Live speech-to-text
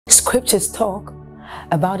Scriptures talk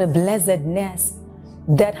about a blessedness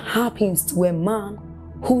that happens to a man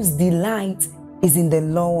whose delight is in the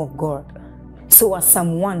law of God. So as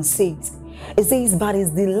Psalm 1 says, it says, but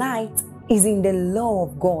his delight is in the law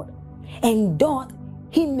of God, and doth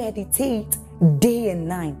he meditate day and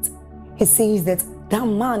night. He says that that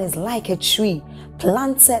man is like a tree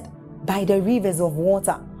planted by the rivers of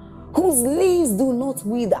water, whose leaves do not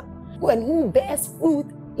wither, and who bears fruit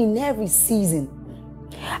in every season.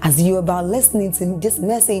 As you're about listening to this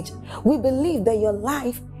message, we believe that your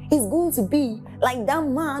life is going to be like that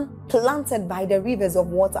man planted by the rivers of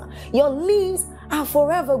water. Your leaves are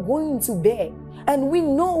forever going to bear. And we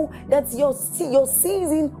know that your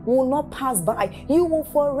season will not pass by. You will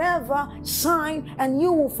forever shine and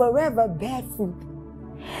you will forever bear fruit.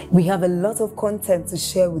 We have a lot of content to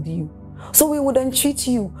share with you. So we would entreat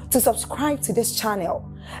you to subscribe to this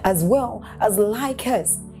channel, as well as like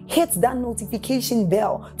us. Hit that notification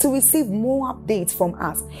bell to receive more updates from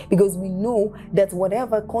us, because we know that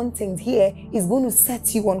whatever content here is going to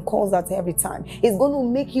set you on course at every time. It's going to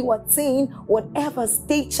make you attain whatever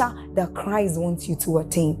stature that Christ wants you to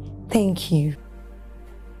attain. Thank you.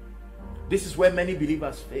 This is where many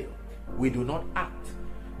believers fail. We do not act.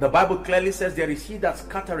 The Bible clearly says, there is he that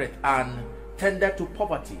scattereth and tendeth to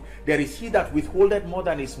poverty. There is he that withholdeth more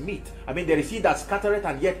than his meat. There is he that scattereth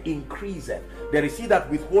and yet increaseth. There is he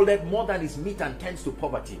that withholdeth more than his meat and tends to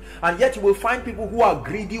poverty. And yet you will find people who are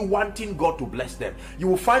greedy, wanting God to bless them. You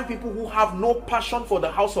will find people who have no passion for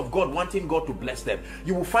the house of God, wanting God to bless them.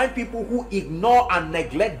 You will find people who ignore and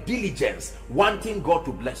neglect diligence, wanting God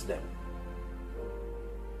to bless them.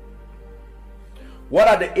 What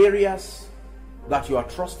are the areas that you are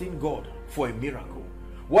trusting God for a miracle?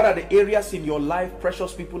 What are the areas in your life,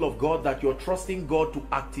 precious people of God, that you're trusting God to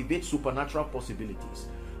activate supernatural possibilities?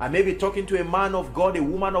 I may be talking to a man of God, a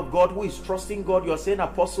woman of God who is trusting God. You're saying,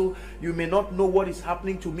 Apostle, you may not know what is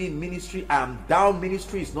happening to me in ministry. I am down.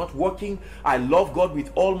 Ministry is not working. I love God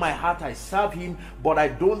with all my heart. I serve him, but I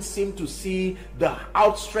don't seem to see the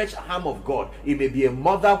outstretched arm of God. It may be a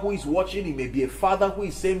mother who is watching. It may be a father who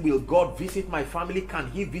is saying, will God visit my family? Can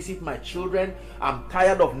he visit my children? I'm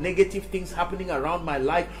tired of negative things happening around my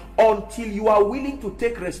life. Until you are willing to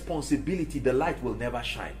take responsibility, the light will never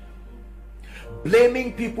shine.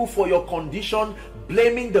 Blaming people for your condition,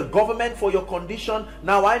 blaming the government for your condition.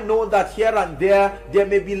 Now I know that here and there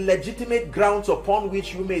may be legitimate grounds upon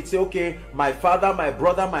which you may say, okay, my father, my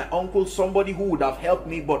brother, my uncle, somebody who would have helped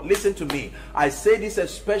me. But listen to me, I say this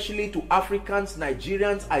especially to Africans,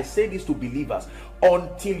 Nigerians, I say this to believers.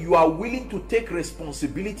 Until you are willing to take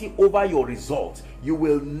responsibility over your results, you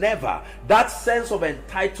will never, that sense of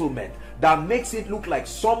entitlement that makes it look like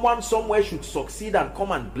someone somewhere should succeed and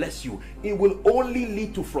come and bless you, it will only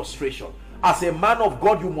lead to frustration. As a man of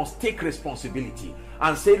God, you must take responsibility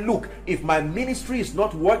and say, look, if my ministry is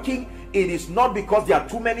not working, it is not because there are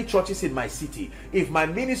too many churches in my city. If my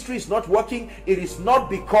ministry is not working, it is not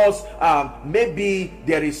because maybe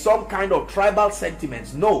there is some kind of tribal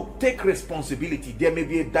sentiments. No, take responsibility. There may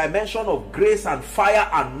be a dimension of grace and fire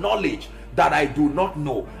and knowledge that I do not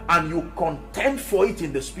know, and you contend for it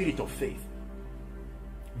in the spirit of faith.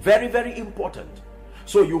 Very, very important.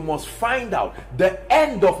 So you must find out. The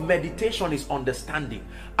end of meditation is understanding,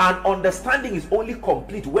 and understanding is only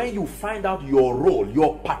complete when you find out your role,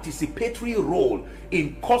 your participatory role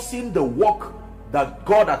in causing the work that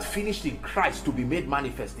God had finished in Christ to be made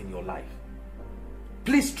manifest in your life.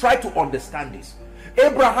 Please try to understand this.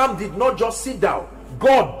 Abraham did not just sit down.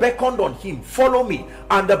 God beckoned on him, follow me,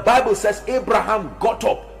 and the Bible says Abraham got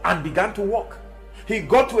up and began to walk. He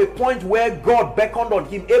got to a point where God beckoned on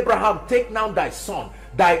him, Abraham, take now thy son,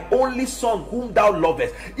 thy only son whom thou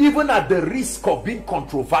lovest, even at the risk of being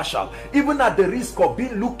controversial, even at the risk of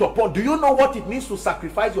being looked upon. Do you know what it means to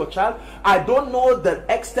sacrifice your child? I don't know the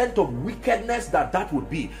extent of wickedness that would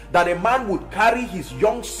be, that a man would carry his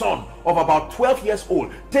young son of about 12 years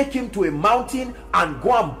old, take him to a mountain and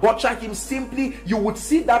go and butcher him. Simply, you would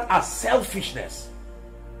see that as selfishness.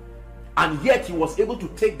 And yet he was able to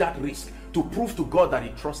take that risk to prove to God that he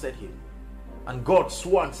trusted him. And God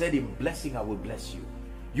swore and said, in blessing I will bless you.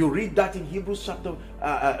 You read that in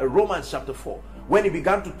Romans chapter 4, when he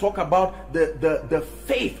began to talk about the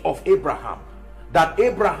faith of Abraham, that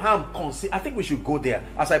Abraham conceived. I think we should go there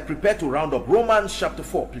as I prepare to round up. Romans chapter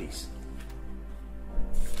 4, please.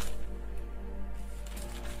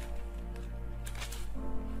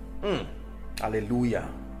 Hallelujah.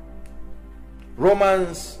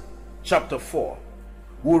 Romans chapter 4.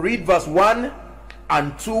 We'll read verse 1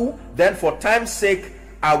 and 2. Then for time's sake,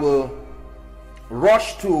 I will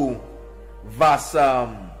rush to verse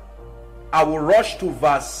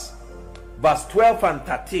verse 12 and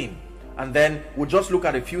 13. And then we'll just look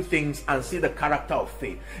at a few things and see the character of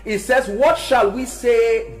faith. It says, what shall we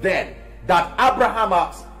say then that Abraham,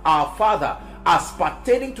 our father, as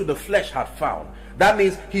pertaining to the flesh, had found? That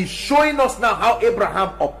means he's showing us now how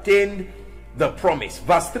Abraham obtained the promise.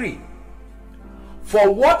 Verse 3.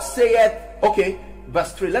 For what saith, okay,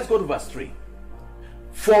 verse 3. Let's go to verse 3.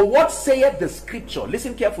 For what saith the scripture?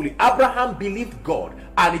 Listen carefully. Abraham believed God,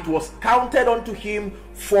 and it was counted unto him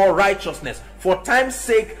for righteousness. For time's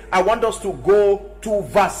sake, I want us to go to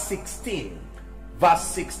verse 16. Verse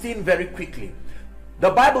 16 very quickly. The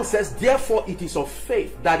Bible says, therefore it is of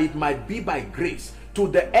faith, that it might be by grace, to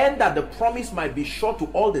the end that the promise might be sure to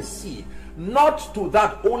all the seed, not to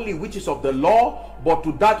that only which is of the law, but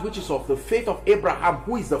to that which is of the faith of Abraham,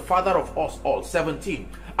 who is the father of us all. 17.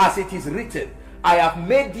 As it is written, I have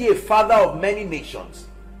made thee a father of many nations.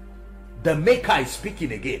 The maker is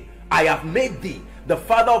speaking again. I have made thee the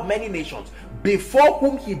father of many nations, before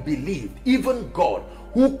whom he believed, even God,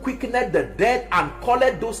 who quickened the dead and called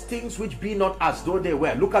those things which be not as though they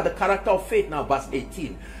were. Look at the character of faith now, verse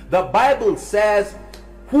 18. The Bible says,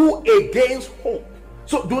 who against hope.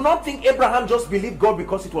 So do not think Abraham just believed God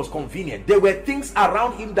because it was convenient. There were things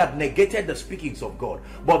around him that negated the speakings of God.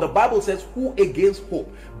 But the Bible says, who against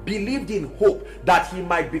hope believed in hope that he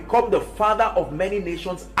might become the father of many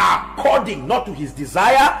nations, according, not to his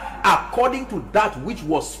desire, according to that which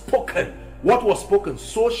was spoken. What was spoken?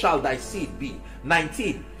 So shall thy seed be.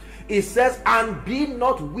 19. It says, and be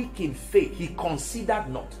not weak in faith, he considered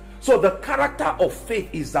not. So the character of faith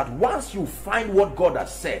is that once you find what God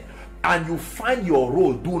has said and you find your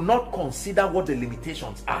role, do not consider what the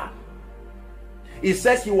limitations are. It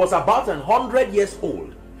says he was about 100 years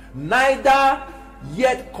old, neither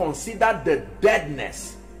yet considered the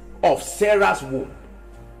deadness of Sarah's womb.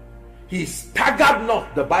 He staggered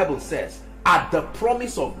not, the Bible says, at the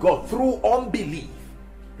promise of God through unbelief.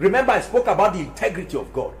 Remember, I spoke about the integrity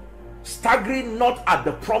of God. Staggering not at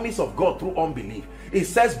the promise of God through unbelief. It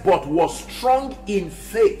says, but was strong in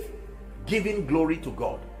faith, giving glory to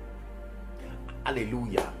God.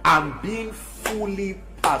 Hallelujah. And being fully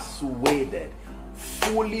persuaded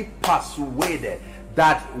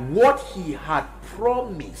that what he had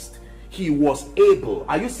promised, he was able.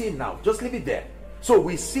 Are you seeing now? Just leave it there. So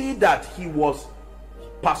we see that he was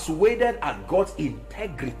persuaded at God's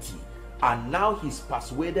integrity, and now he's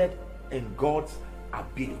persuaded in God's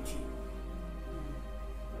ability.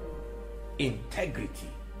 Integrity,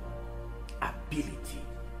 ability.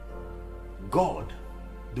 God,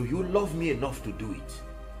 do you love me enough to do it?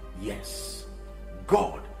 Yes.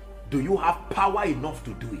 God, do you have power enough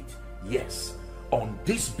to do it? Yes. On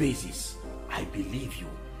this basis, I believe you.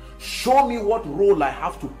 Show me what role I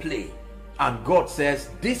have to play. And God says,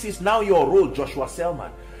 this is now your role, Joshua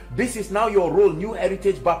Selman. This is now your role, New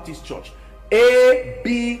Heritage Baptist Church. A,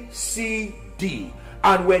 B, C, D.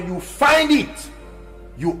 And when you find it,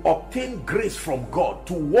 you obtain grace from God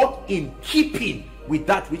to walk in keeping with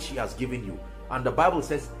that which he has given you. And the Bible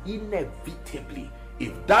says, inevitably,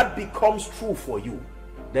 if that becomes true for you,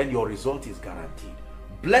 then your result is guaranteed.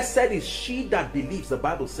 Blessed is she that believes, the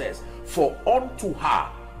Bible says, for unto her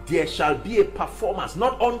there shall be a performance,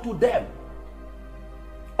 not unto them.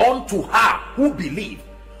 Unto her who believe,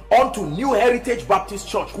 unto New Heritage Baptist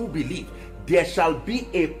Church who believe, there shall be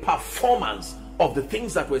a performance of the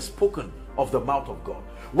things that were spoken of the mouth of God.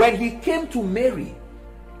 When he came to Mary,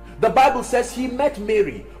 the Bible says he met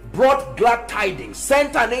Mary, brought glad tidings,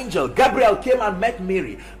 sent an angel. Gabriel came and met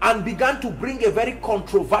Mary and began to bring a very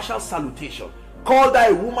controversial salutation, called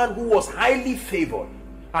her a woman who was highly favored.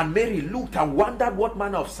 And Mary looked and wondered what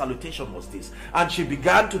manner of salutation was this. And she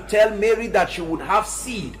began to tell Mary that she would have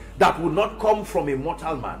seed that would not come from a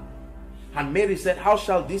mortal man. And Mary said, how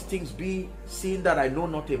shall these things be, seeing that I know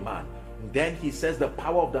not a man? And then he says, the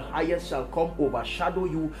power of the highest shall come overshadow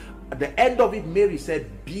you. At the end of it, Mary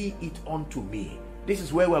said, be it unto me. This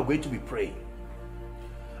is where we're going to be praying.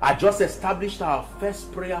 I just established our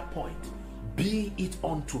first prayer point. Be it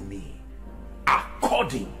unto me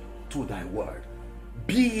according to thy word.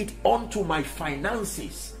 Be it unto my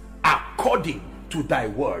finances according to thy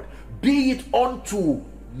word. Be it unto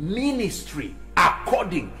ministry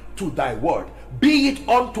according to thy word. Be it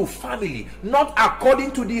unto family, not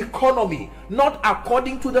according to the economy, not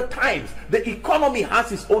according to the times. The economy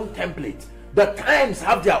has its own template. The times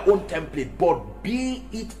have their own template. But be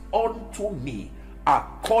it unto me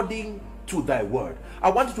according to thy word. I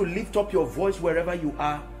want you to lift up your voice wherever you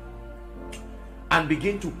are and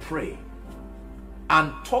begin to pray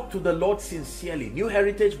and talk to the Lord sincerely. New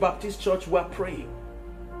Heritage Baptist Church, we're praying.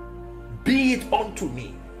 Be it unto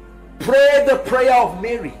me. Pray the prayer of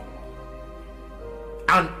Mary.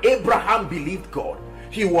 And Abraham believed God.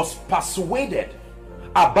 He was persuaded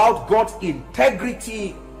about God's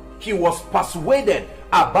integrity. He was persuaded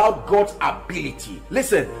about God's ability.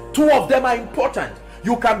 Listen, two of them are important.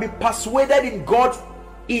 You can be persuaded in God's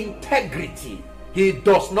integrity. He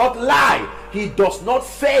does not lie, he does not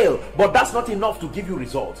fail, but that's not enough to give you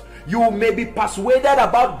results. You may be persuaded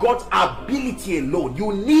about God's ability alone.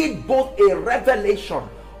 You need both a revelation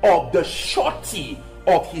of the surety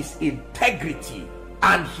of his integrity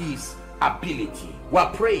and his ability.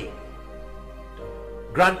 We're praying.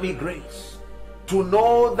 Grant me grace to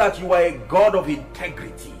know that you are a God of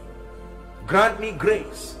integrity. Grant me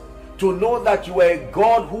grace to know that you are a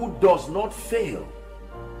God who does not fail.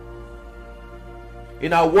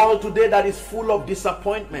 In our world today that is full of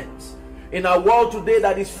disappointments, in our world today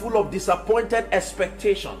that is full of disappointed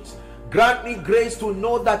expectations, grant me grace to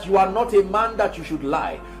know that you are not a man that you should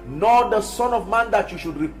lie, nor the son of man that you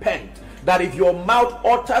should repent. That if your mouth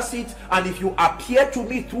utters it, and if you appear to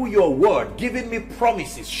me through your word, giving me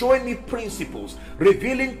promises, showing me principles,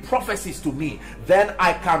 revealing prophecies to me, then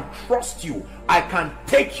I can trust you. I can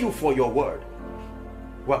take you for your word.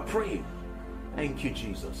 We're praying. Thank you,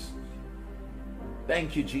 Jesus.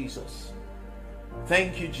 Thank you, Jesus.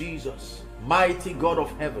 Thank you, Jesus. Mighty God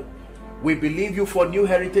of heaven, we believe you for New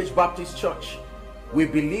Heritage Baptist Church. We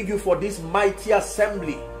believe you for this mighty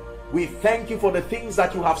assembly. We thank you for the things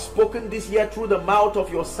that you have spoken this year through the mouth of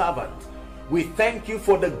your servant. We thank you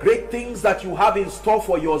for the great things that you have in store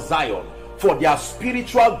for your Zion, for their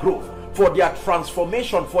spiritual growth, for their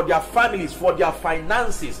transformation, for their families, for their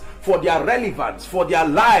finances, for their relevance, for their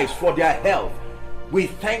lives, for their health. We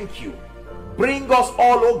thank you. Bring us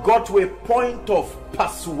all, oh God, to a point of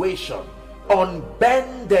persuasion,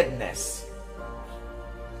 unbendedness.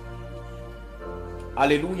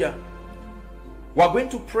 Hallelujah. We're going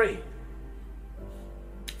to pray.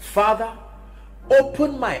 Father,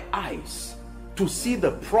 open my eyes to see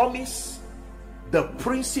the promise, the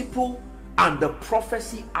principle, and the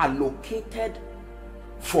prophecy allocated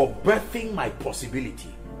for birthing my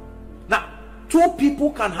possibility. Now, two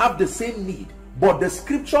people can have the same need, but the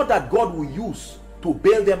scripture that God will use to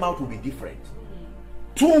bail them out will be different.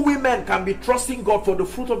 Two women can be trusting God for the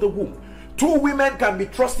fruit of the womb. Two women can be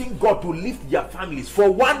trusting God to lift their families. For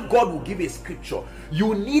one, God will give a scripture.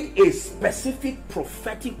 You need a specific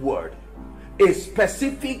prophetic word, a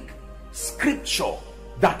specific scripture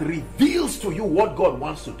that reveals to you what God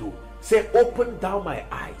wants to do. Say, open thou my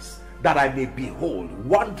eyes that I may behold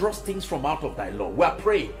wondrous things from out of thy law. We are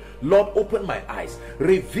praying, Lord, open my eyes.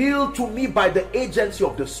 Reveal to me by the agency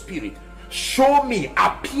of the Spirit. Show me,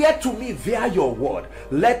 appear to me via your word.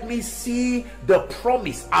 Let me see the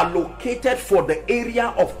promise allocated for the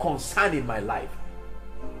area of concern in my life.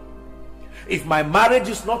 If my marriage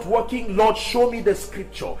is not working, Lord, show me the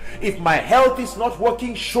scripture. If my health is not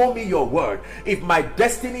working, show me your word. If my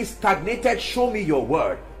destiny is stagnated, show me your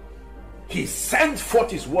word. He sent forth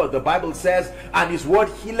his word, the Bible says, and his word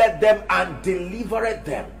healed them and delivered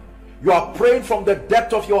them. You are praying from the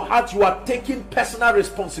depth of your heart. You are taking personal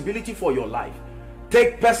responsibility for your life.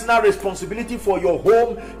 Take personal responsibility for your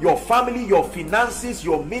home, your family, your finances,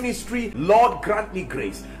 your ministry. Lord, grant me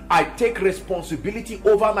grace. I take responsibility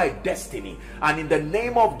over my destiny. And in the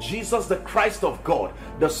name of Jesus, the Christ of God,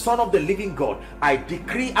 the Son of the living God, I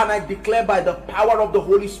decree and I declare by the power of the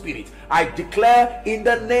Holy Spirit, I declare in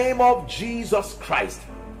the name of Jesus Christ,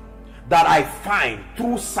 that I find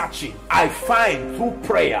through searching, I find through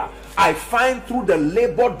prayer, I find through the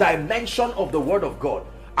labor dimension of the word of God.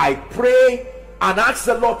 I pray and ask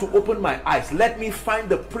the Lord to open my eyes. Let me find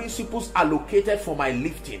the principles allocated for my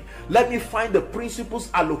lifting. Let me find the principles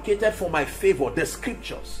allocated for my favor, the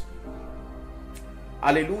scriptures.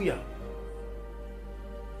 Hallelujah.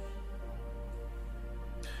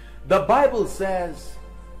 The Bible says,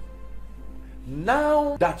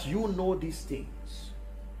 now that you know these things,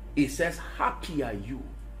 it says, happy are you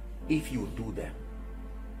if you do them.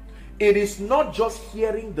 It is not just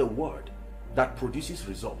hearing the word that produces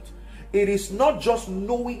results. It is not just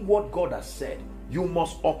knowing what God has said. You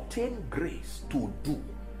must obtain grace to do.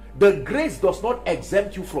 The grace does not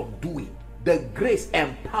exempt you from doing. The grace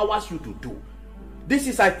empowers you to do. This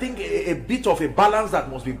is, I think, a bit of a balance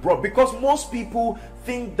that must be brought, because most people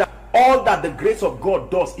think that all that the grace of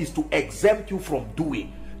God does is to exempt you from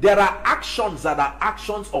doing. There are actions that are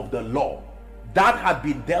actions of the law that have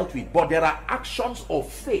been dealt with, but there are actions of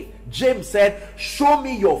faith. James said, show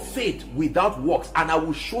me your faith without works, and I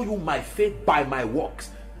will show you my faith by my works.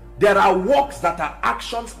 There are works that are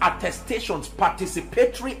actions, attestations,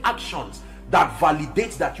 participatory actions that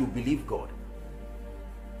validate that you believe God.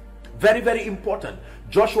 Very, very important.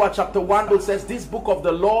 Joshua chapter 1 says, this book of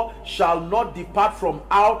the law shall not depart from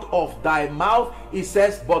out of thy mouth. It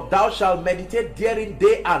says, but thou shalt meditate therein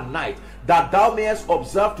day and night, that thou mayest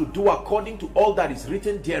observe to do according to all that is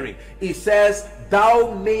written therein. It says,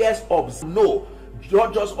 thou mayest observe. No,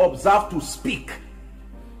 not just observe to speak.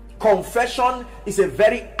 Confession is a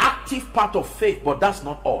very active part of faith, but that's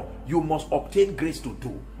not all. You must obtain grace to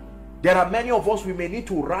do. There are many of us, we may need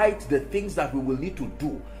to write the things that we will need to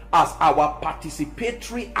do as our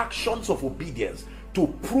participatory actions of obedience to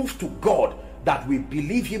prove to God that we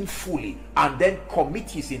believe him fully, and then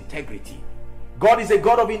commit his integrity. God is a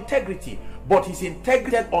God of integrity, but he's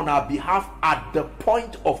integrated on our behalf at the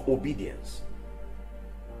point of obedience.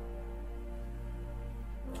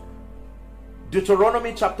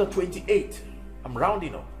 Deuteronomy chapter 28. I'm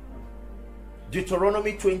rounding up.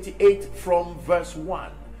 Deuteronomy 28 from verse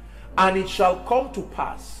 1. And it shall come to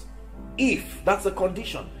pass, if, that's a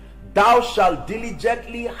condition, thou shalt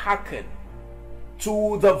diligently hearken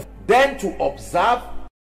to the, then to observe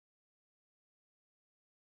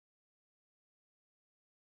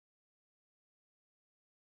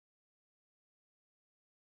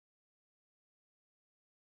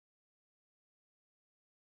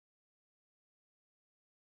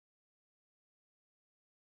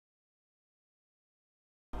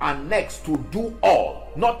and next to do all,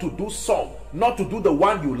 not to do some, not to do the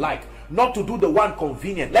one you like, not to do the one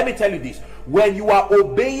convenient. Let me tell you this: when you are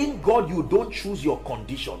obeying God, you don't choose your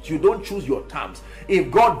conditions, you don't choose your terms.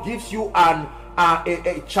 If God gives you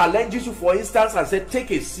challenges you, for instance, and said, take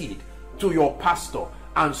a seed to your pastor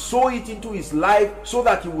and sow it into his life so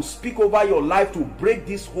that he will speak over your life to break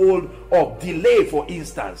this hold of delay, for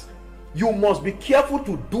instance, you must be careful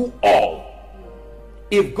to do all.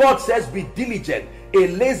 If God says be diligent, a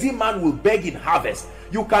lazy man will beg in harvest.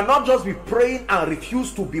 You cannot just be praying and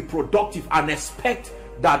refuse to be productive and expect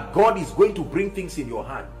that God is going to bring things in your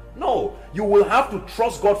hand. No, you will have to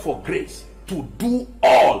trust God for grace to do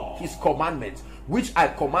all his commandments, which I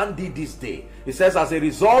command thee this day. It says, as a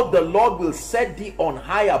result, the Lord will set thee on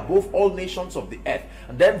high above all nations of the earth.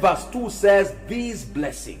 And then verse 2 says, these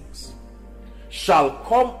blessings shall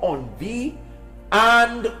come on thee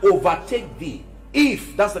and overtake thee,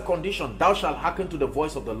 if, that's the condition, thou shalt hearken to the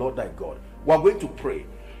voice of the Lord thy God. We are going to pray.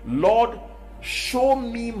 Lord, show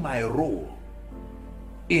me my role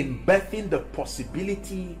in birthing the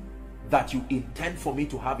possibility that you intend for me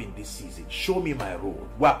to have in this season. Show me my role.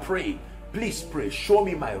 We are praying. Please pray. Show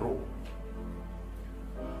me my role.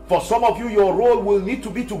 For some of you, your role will need to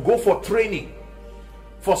be to go for training.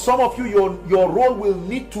 For some of you, your role will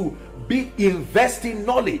need to be invest in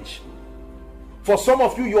knowledge. For some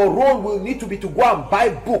of you, your role will need to be to go and buy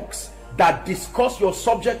books that discuss your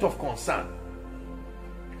subject of concern.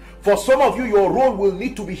 For some of you, your role will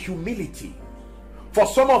need to be humility. For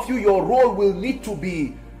some of you, your role will need to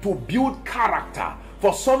be to build character.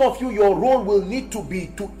 For some of you, your role will need to be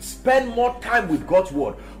to spend more time with God's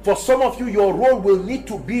word. For some of you, your role will need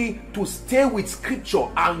to be to stay with scripture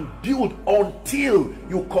and build until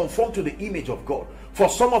you conform to the image of God. For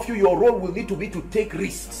some of you, your role will need to be to take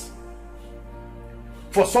risks.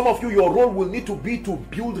 For some of you, your role will need to be to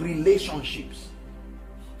build relationships.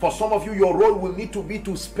 For some of you, your role will need to be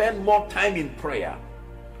to spend more time in prayer.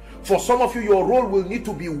 For some of you, your role will need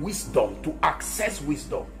to be wisdom, to access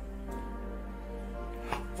wisdom.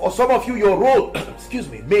 For some of you, your role,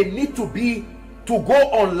 may need to be to go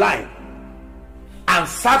online and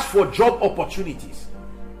search for job opportunities.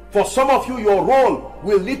 For some of you, your role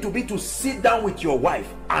will need to be to sit down with your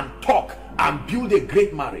wife and talk and build a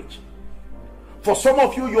great marriage. For some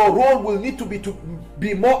of you, your role will need to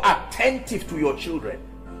be more attentive to your children.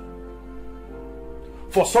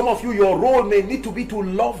 For some of you, your role may need to be to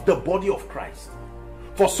love the body of Christ.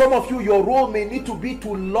 For some of you, your role may need to be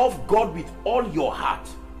to love God with all your heart.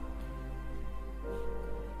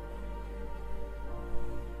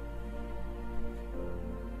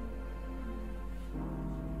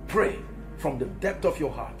 Pray from the depth of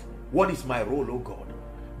your heart. What is my role, oh God?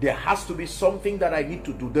 There has to be something that I need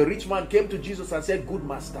to do. The rich man came to Jesus and said, good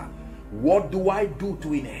master, what do I do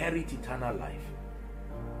to inherit eternal life?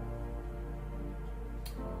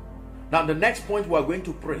 Now the next point we are going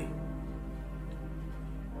to pray.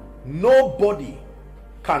 Nobody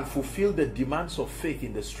can fulfill the demands of faith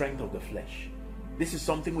in the strength of the flesh. This is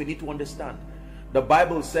something we need to understand. The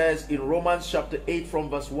Bible says in Romans chapter 8 from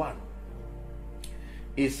verse 1,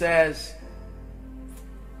 it says,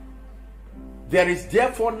 there is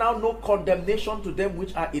therefore now no condemnation to them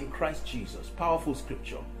which are in Christ Jesus. Powerful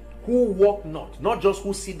scripture. Who walk not just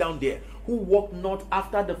who sit down there, who walk not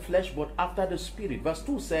after the flesh, but after the Spirit. Verse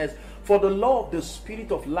 2 says, for the law of the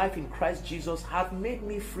Spirit of life in Christ Jesus hath made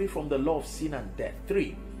me free from the law of sin and death.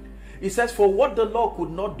 3. It says, for what the law could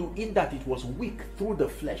not do, in that it was weak through the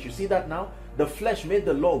flesh. You see that now? The flesh made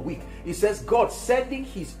the law weak. It says, God sending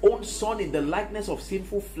his own Son in the likeness of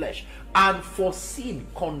sinful flesh, and for sin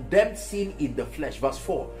condemned sin in the flesh. Verse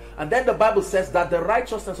 4. And then the Bible says that the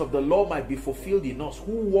righteousness of the law might be fulfilled in us,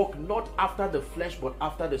 who walk not after the flesh, but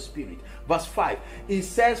after the Spirit. Verse 5. It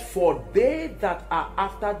says, for they that are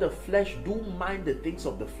after the flesh do mind the things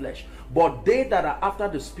of the flesh, but they that are after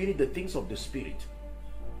the Spirit, the things of the Spirit.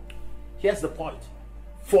 Here's the point.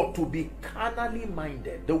 For to be carnally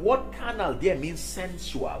minded, the word carnal there means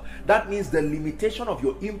sensual. That means the limitation of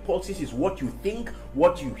your impulses is what you think,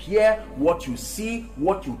 what you hear, what you see,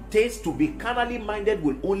 what you taste. To be carnally minded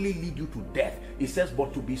will only lead you to death. It says,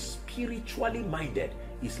 but to be spiritually minded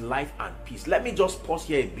is life and peace. Let me just pause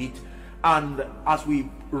here a bit, and as we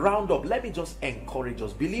round up, let me just encourage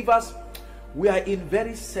us. Believers, we are in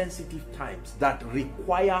very sensitive times that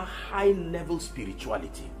require high level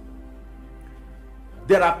spirituality.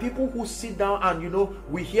 There are people who sit down and,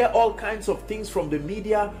 we hear all kinds of things from the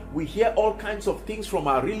media. We hear all kinds of things from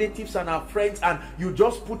our relatives and our friends. And you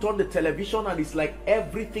just put on the television and it's like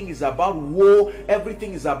everything is about woe.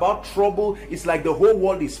 Everything is about trouble. It's like the whole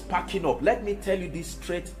world is packing up. Let me tell you this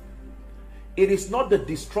straight. It is not the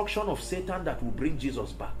destruction of Satan that will bring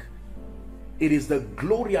Jesus back. It is the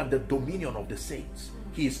glory and the dominion of the saints.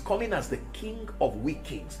 He is coming as the King of we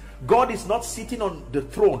kings. God is not sitting on the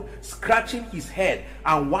throne scratching his head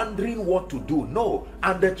and wondering what to do. No.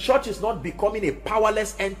 And the church is not becoming a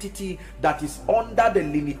powerless entity that is under the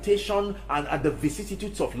limitation and the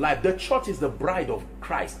vicissitudes of life. The church is the bride of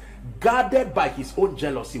Christ, guarded by his own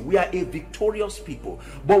jealousy. We are a victorious people,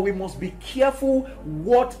 but we must be careful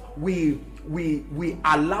what we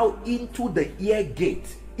allow into the ear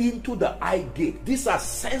gate, into the eye gate. These are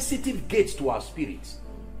sensitive gates to our spirits.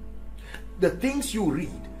 The things you read,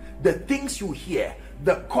 the things you hear,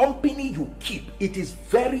 the company you keep, it is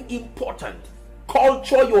very important.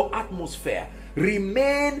 Culture your atmosphere.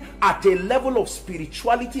 Remain at a level of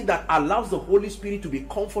spirituality that allows the Holy Spirit to be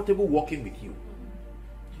comfortable walking with you.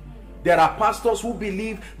 There are pastors who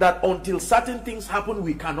believe that until certain things happen,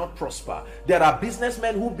 we cannot prosper. There are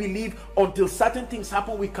businessmen who believe until certain things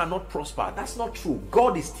happen, we cannot prosper. That's not true.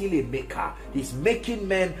 God is still a maker. He's making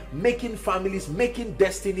men, making families, making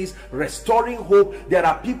destinies, restoring hope. There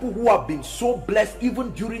are people who have been so blessed even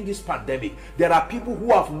during this pandemic. There are people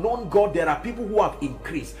who have known God. There are people who have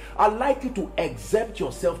increased. I'd like you to exempt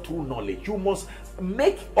yourself through knowledge. You must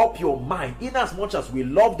make up your mind. In as much as we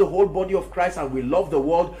love the whole body of Christ and we love the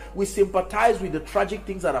world, we sympathize with the tragic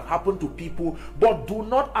things that have happened to people, but do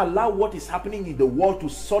not allow what is happening in the world to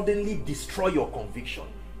suddenly destroy your conviction.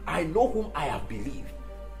 I know whom I have believed.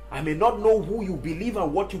 I may not know who you believe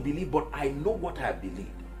and what you believe, but I know what I have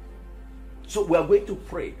believed. So we are going to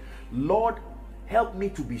pray, Lord, help me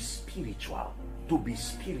to be spiritual.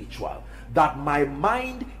 That my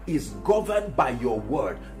mind is governed by your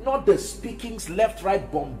word, not the speakings left,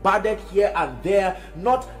 right, bombarded here and there.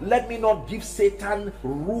 Let me not give Satan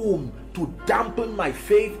room to dampen my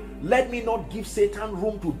faith. Let me not give Satan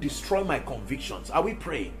room to destroy my convictions. Are we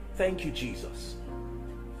praying? Thank you, Jesus.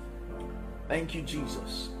 Thank you,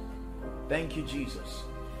 Jesus. Thank you, Jesus.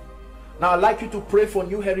 Now I'd like you to pray for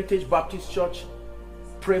New Heritage Baptist Church.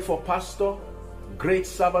 Pray for Pastor, great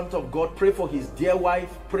servant of God. Pray for his dear wife.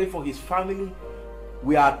 Pray for his family.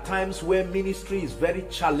 We are at times where ministry is very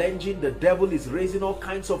challenging. The devil is raising all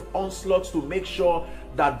kinds of onslaughts to make sure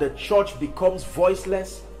that the church becomes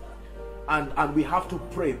voiceless, and we have to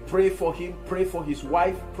pray for him, pray for his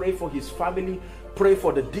wife, pray for his family, pray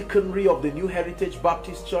for the deaconry of the New Heritage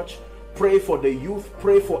Baptist Church, pray for the youth,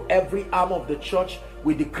 pray for every arm of the church.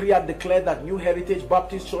 We decree and declare that New Heritage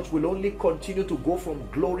Baptist Church will only continue to go from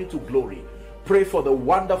glory to glory. Pray for the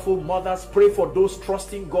wonderful mothers. Pray for those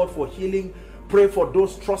trusting God for healing. Pray for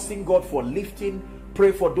those trusting God for lifting.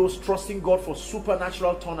 Pray for those trusting God for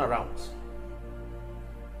supernatural turnarounds.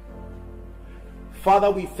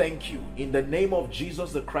 Father, we thank you in the name of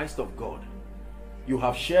Jesus, the Christ of God. You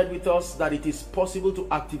have shared with us that it is possible to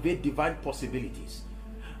activate divine possibilities.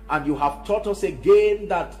 And you have taught us again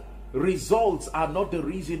that results are not the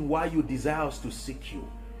reason why you desire us to seek you.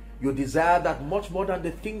 You desire that much more than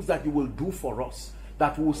the things that you will do for us,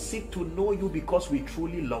 that we will seek to know you because we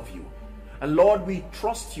truly love you. And Lord, we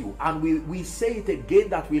trust you, and we say it again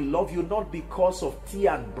that we love you not because of tea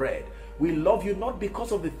and bread. We love you not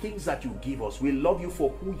because of the things that you give us. We love you for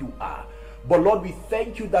who you are. But Lord, we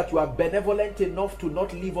thank you that you are benevolent enough to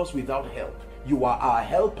not leave us without help. You are our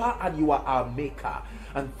helper and you are our maker.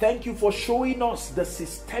 And thank you for showing us the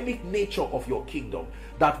systemic nature of your kingdom,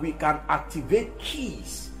 that we can activate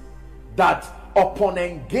keys that upon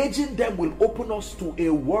engaging them will open us to a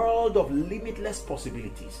world of limitless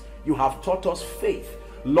possibilities. You have taught us faith.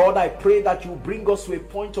 Lord, I pray that you bring us to a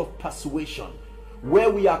point of persuasion where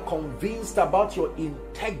we are convinced about your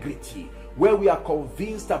integrity, where we are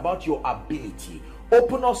convinced about your ability.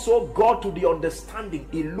 Open us, oh God, to the understanding,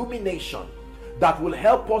 illumination that will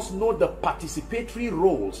help us know the participatory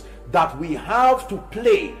roles that we have to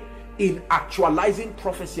play in actualizing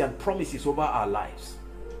prophecy and promises over our lives.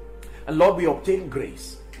 And Lord, we obtain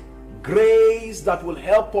grace that will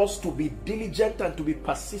help us to be diligent and to be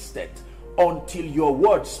persistent until your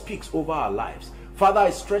word speaks over our lives. Father, I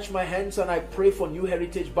stretch my hands and I pray for New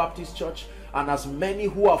Heritage Baptist Church and as many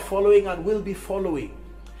who are following and will be following.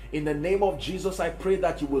 In the name of Jesus, I pray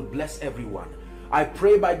that you will bless everyone. I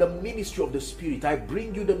pray by the ministry of the Spirit. I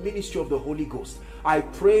bring you the ministry of the Holy Ghost. I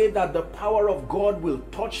pray that the power of God will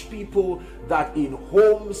touch people, that in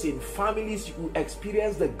homes, in families, you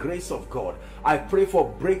experience the grace of God. I pray for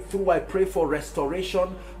breakthrough. I pray for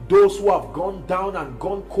restoration. Those who have gone down and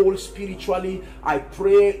gone cold spiritually, I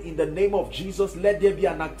pray in the name of Jesus, let there be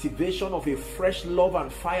an activation of a fresh love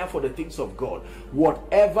and fire for the things of God.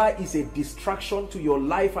 Whatever is a distraction to your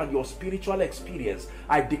life and your spiritual experience,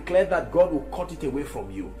 I declare that God will cut it away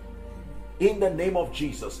from you. In the name of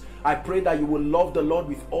Jesus, I pray that you will love the Lord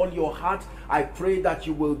with all your heart. I pray that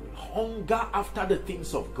you will hunger after the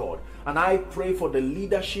things of God. And I pray for the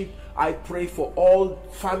leadership. I pray for all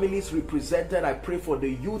families represented. I pray for the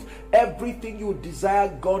youth. Everything you desire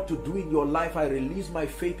God to do in your life, I release my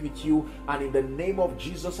faith with you. And in the name of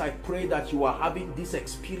Jesus, I pray that you are having this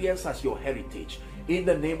experience as your heritage. In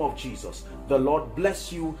the name of Jesus, the Lord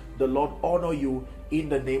bless you. The Lord honor you. In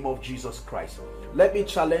the name of Jesus Christ. Let me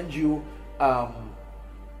challenge you.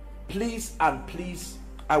 Please,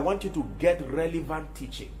 I want you to get relevant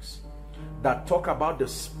teachings that talk about the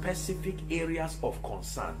specific areas of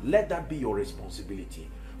concern. Let that be your responsibility.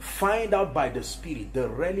 Find out by the Spirit the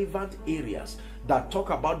relevant areas that talk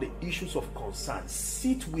about the issues of concern.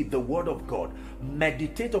 Sit with the Word of God.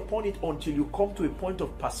 Meditate upon it until you come to a point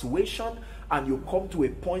of persuasion and you come to a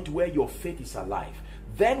point where your faith is alive.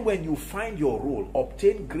 Then when you find your role,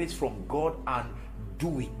 obtain grace from God and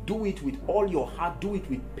do it with all your heart. Do it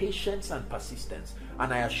with patience and persistence.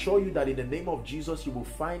 And I assure you that in the name of Jesus, you will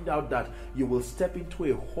find out that you will step into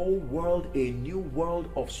a whole world, a new world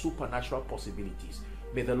of supernatural possibilities.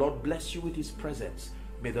 May the Lord bless you with his presence.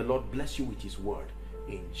 May the Lord bless you with his word.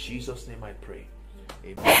 In Jesus' name I pray.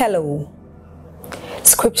 Amen. Hello.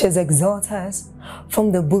 Scriptures exhort us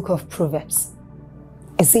from the book of Proverbs.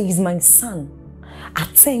 It says, my son,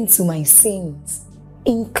 attend to my sayings.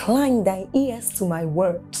 Incline thy ears to my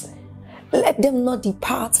words. Let them not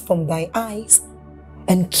depart from thy eyes,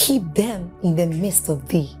 and keep them in the midst of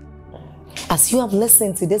thee. As you have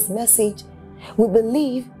listened to this message, we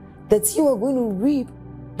believe that you are going to reap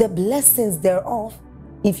the blessings thereof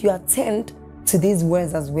if you attend to these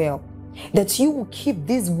words as well. That you will keep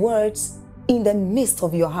these words in the midst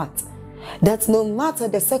of your heart. That no matter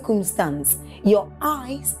the circumstance, your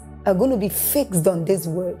eyes are going to be fixed on these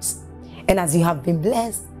words. And as you have been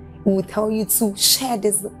blessed, we will tell you to share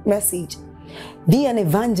this message. Be an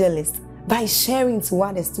evangelist by sharing to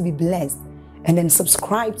others to be blessed. And then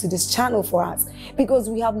subscribe to this channel for us, because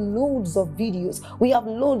we have loads of videos. We have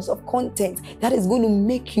loads of content that is going to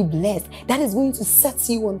make you blessed. That is going to set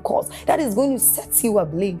you on course. That is going to set you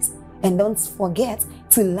ablaze. And don't forget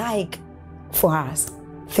to like for us.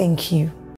 Thank you.